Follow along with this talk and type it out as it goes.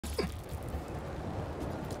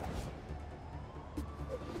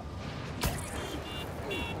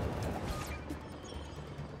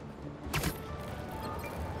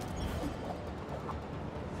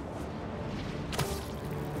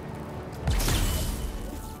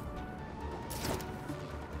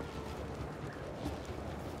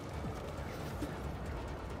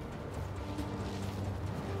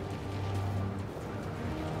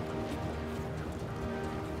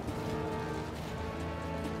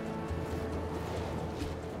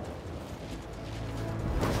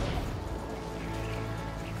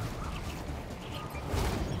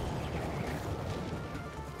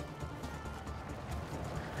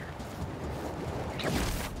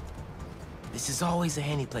This is always a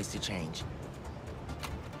handy place to change.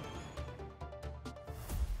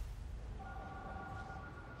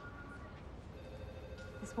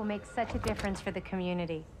 This will make such a difference for the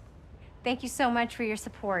community. Thank you so much for your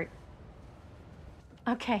support.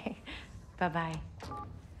 Okay, bye-bye.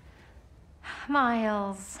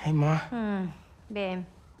 Miles. Hey, Ma. Ven,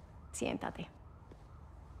 siéntate.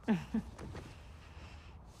 I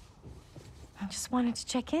just wanted to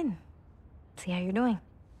check in. See how you're doing.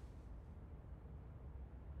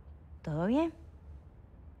 ¿Todo bien?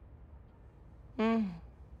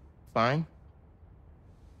 Fine.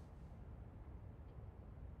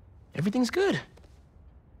 Everything's good.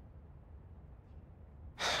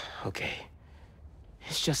 Okay.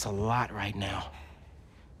 It's just a lot right now.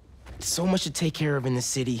 So much to take care of in the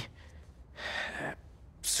city.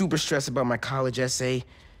 Super stressed about my college essay.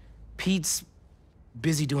 Pete's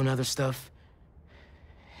busy doing other stuff.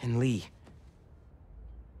 And Lee.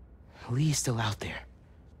 Lee's still out there.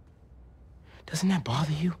 Doesn't that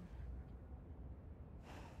bother you?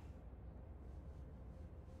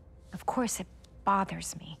 Of course it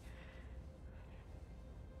bothers me.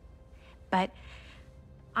 But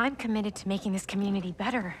I'm committed to making this community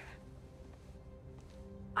better.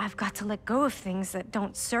 I've got to let go of things that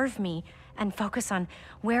don't serve me and focus on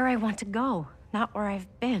where I want to go, not where I've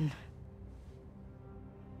been.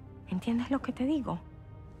 ¿Entiendes lo que te digo?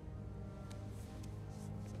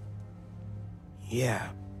 Yeah.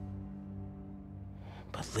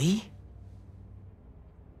 But Lee?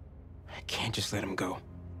 I can't just let him go.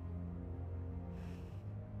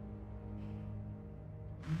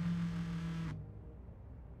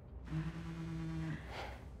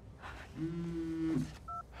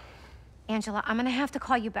 Angela, I'm gonna have to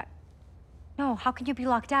call you back. No, how can you be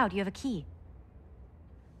locked out? You have a key.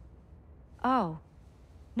 Oh.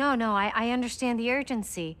 No, I understand the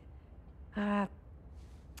urgency.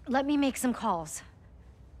 Let me make some calls.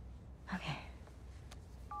 Okay.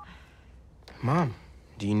 Mom,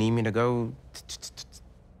 do you need me to go?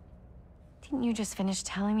 Didn't you just finish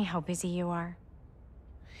telling me how busy you are?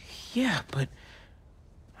 Yeah, but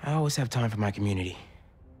I always have time for my community.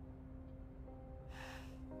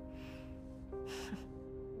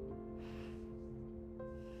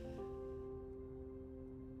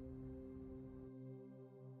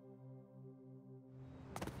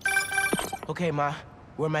 Okay, Ma.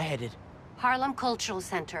 Where am I headed? Harlem Cultural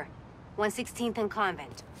Center, 116th and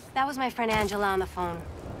Convent. That was my friend Angela on the phone.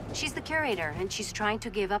 She's the curator, and she's trying to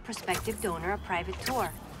give a prospective donor a private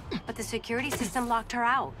tour. But the security system locked her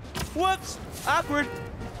out. Whoops! Awkward!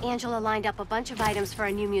 Angela lined up a bunch of items for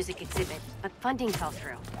a new music exhibit, but funding fell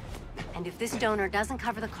through. And if this donor doesn't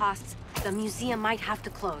cover the costs, the museum might have to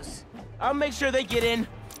close. I'll make sure they get in.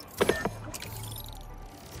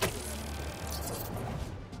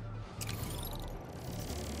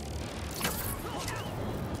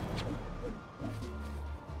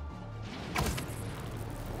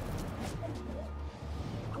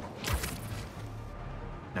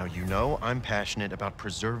 Now, you know I'm passionate about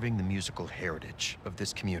preserving the musical heritage of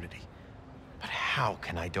this community. But how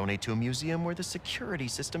can I donate to a museum where the security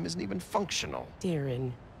system isn't even functional?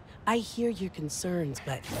 Darren, I hear your concerns,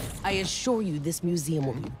 but I assure you this museum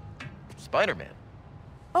will be... Spider-Man.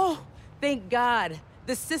 Oh, thank God.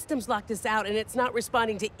 The system's locked us out and it's not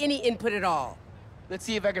responding to any input at all. Let's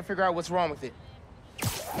see if I can figure out what's wrong with it.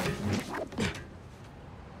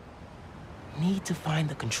 Need to find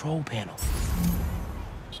the control panel.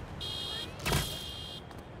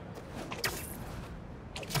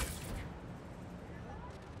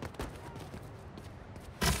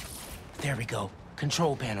 There we go.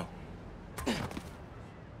 Control panel.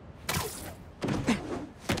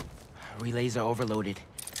 Relays are overloaded.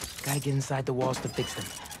 Gotta get inside the walls to fix them.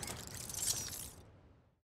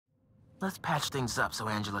 Let's patch things up so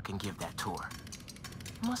Angela can give that tour.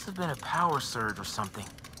 Must have been a power surge or something.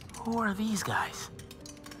 Who are these guys?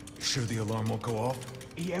 You sure the alarm won't go off?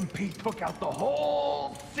 EMP took out the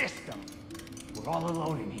whole system. We're all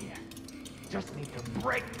alone in here. Just need to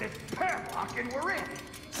break this padlock and we're in.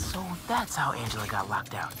 So that's how Angela got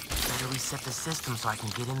locked out. Better reset the system so I can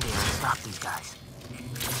get in there and stop these guys.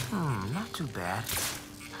 Not too bad.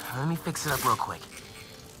 Let me fix it up real quick.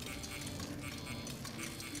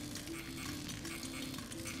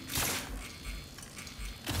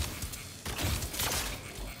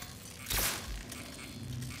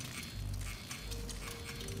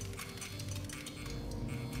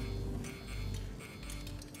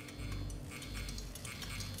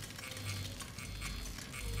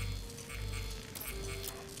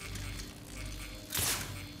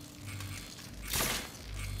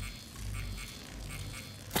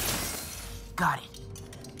 Got it.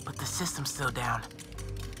 But the system's still down.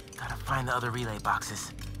 Gotta find the other relay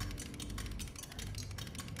boxes.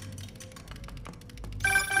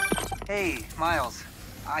 Hey, Miles.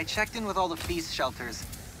 I checked in with all the feast shelters.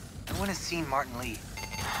 No one has seen Martin Lee.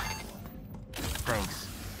 Thanks.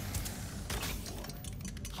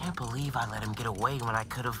 Can't believe I let him get away when I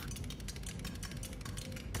could've...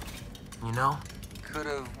 You know?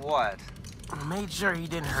 Could've what? Made sure he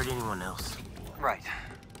didn't hurt anyone else. Right.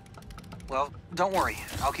 Well, don't worry.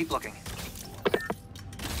 I'll keep looking.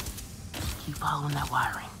 Keep following that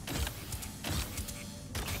wiring.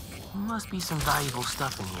 Must be some valuable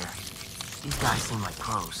stuff in here. These guys seem like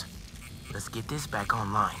pros. Let's get this back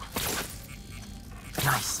online.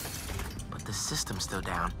 Nice. But the system's still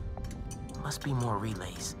down. Must be more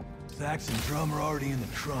relays. Sax and drum are already in the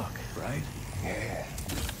truck, right? Yeah.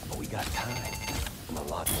 But we got time. And a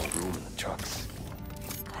lot more room in the trucks.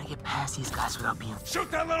 Gotta get past these guys without being... Shoot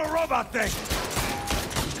that little robot thing!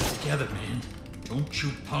 Together, man. Don't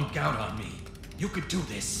you punk out on me. You could do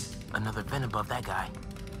this. Another vent above that guy.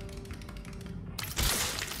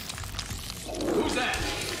 Who's that?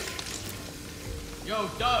 Yo,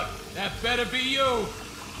 Doug, that better be you.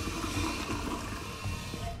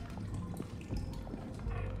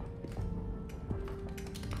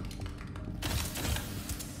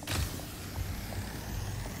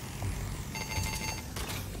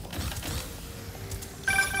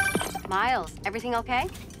 Miles, everything okay?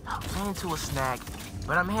 Ran into a snag,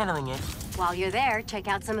 but I'm handling it. While you're there, check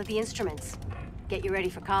out some of the instruments. Get you ready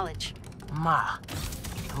for college. Ma,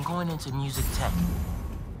 I'm going into music tech.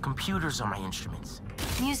 Computers are my instruments.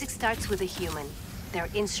 Music starts with a human, their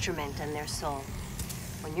instrument and their soul.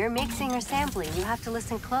 When you're mixing or sampling, you have to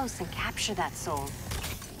listen close and capture that soul.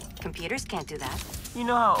 Computers can't do that. You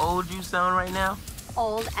know how old you sound right now?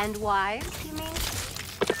 Old and wise, you mean?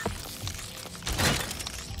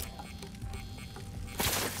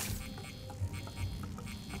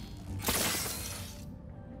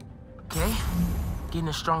 Okay, getting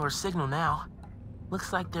a stronger signal now.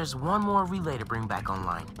 Looks like there's one more relay to bring back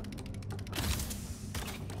online.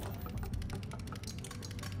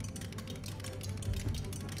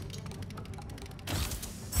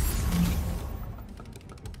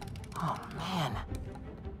 Oh man,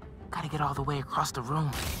 gotta get all the way across the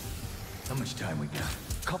room. How much time we got?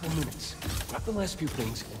 Couple minutes. Grab the last few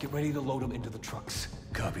things and get ready to load them into the trucks.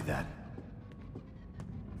 Copy that.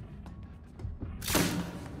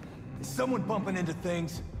 Is someone bumping into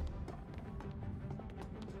things?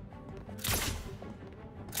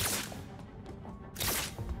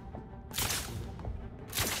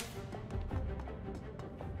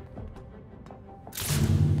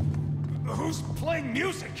 Who's playing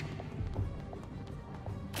music?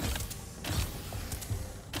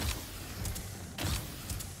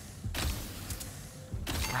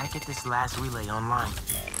 Gotta get this last relay online,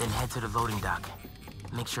 then head to the loading dock.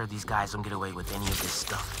 Make sure these guys don't get away with any of this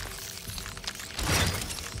stuff.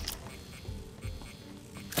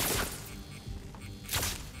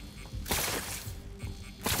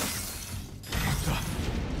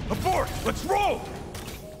 Abort! Let's roll!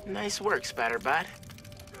 Nice work, Spatterbot.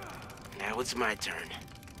 Now it's my turn.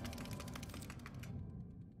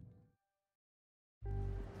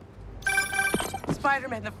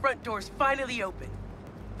 Spider-Man, the front door's finally open.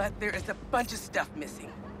 But there is a bunch of stuff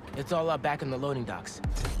missing. It's all up back in the loading docks.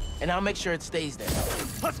 And I'll make sure it stays there.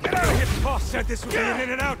 Let's get out of here! The boss said this would be an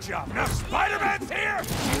in-and-out job. Now Spider-Man's here!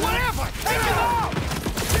 Whatever! Take him out!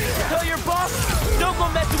 Tell your boss, don't go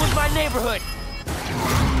messing with my neighborhood!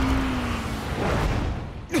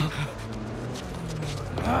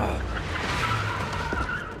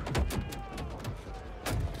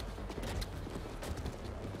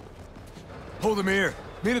 Hold him here.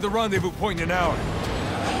 Meet at the rendezvous point in an hour.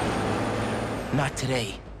 Not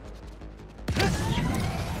today.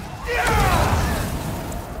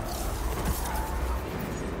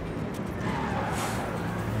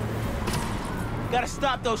 Gotta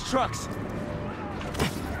stop those trucks.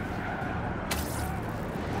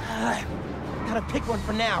 Gotta pick one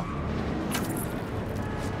for now.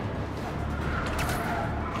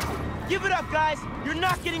 Give it up, guys! You're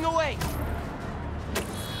not getting away!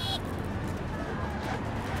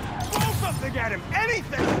 Throw something at him!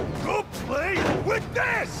 Anything! Go play with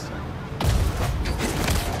this!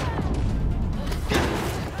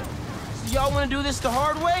 So y'all wanna do this the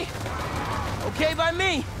hard way? Okay by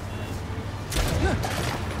me.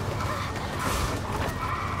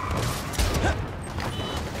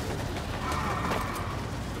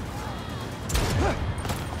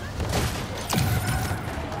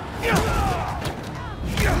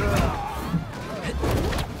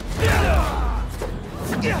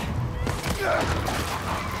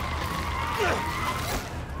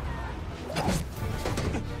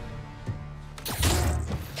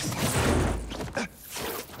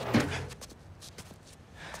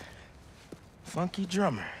 Funky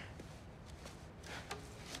drummer.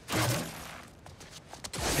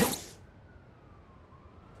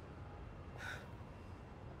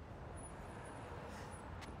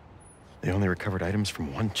 They only recovered items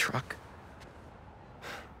from one truck?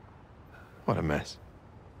 What a mess.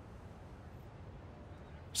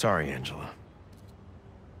 Sorry, Angela.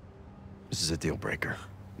 This is a deal breaker.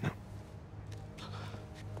 No.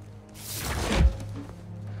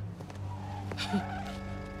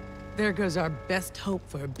 There goes our best hope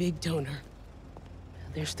for a big donor.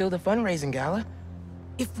 There's still the fundraising gala.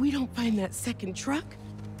 If we don't find that second truck,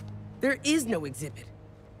 there is no exhibit.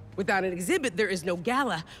 Without an exhibit, there is no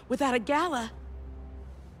gala. Without a gala,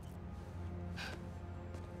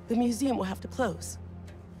 the museum will have to close.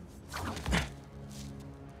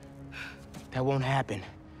 That won't happen.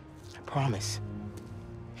 I promise.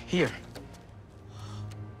 Here.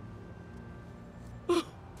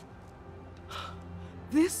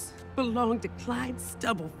 This belonged to Clyde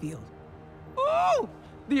Stubblefield. Oh,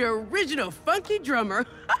 the original funky drummer.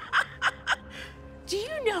 Do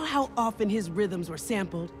you know how often his rhythms were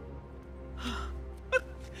sampled?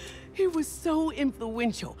 He was so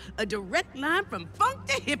influential, a direct line from funk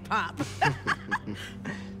to hip-hop.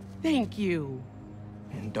 Thank you.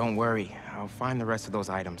 And don't worry, I'll find the rest of those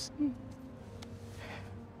items.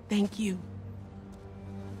 Thank you.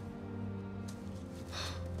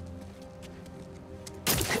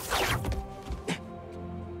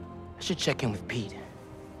 I should check in with Pete.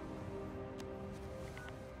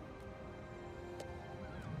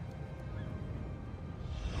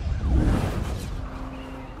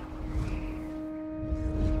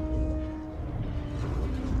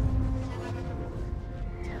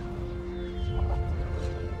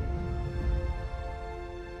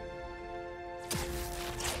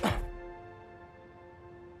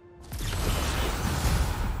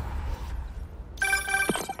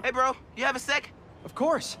 Hey, bro, you have a sec? Of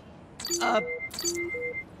course.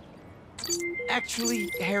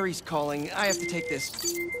 Actually, Harry's calling. I have to take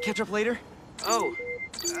this. Catch up later? Oh,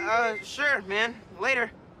 sure, man.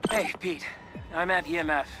 Later. Hey, Pete. I'm at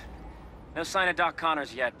EMF. No sign of Doc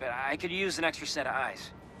Connors yet, but I could use an extra set of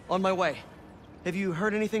eyes. On my way. Have you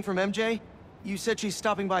heard anything from MJ? You said she's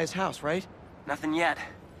stopping by his house, right? Nothing yet.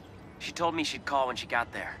 She told me she'd call when she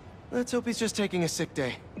got there. Let's hope he's just taking a sick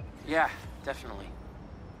day. Yeah, definitely.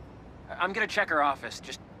 I'm gonna check her office.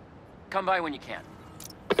 Just come by when you can.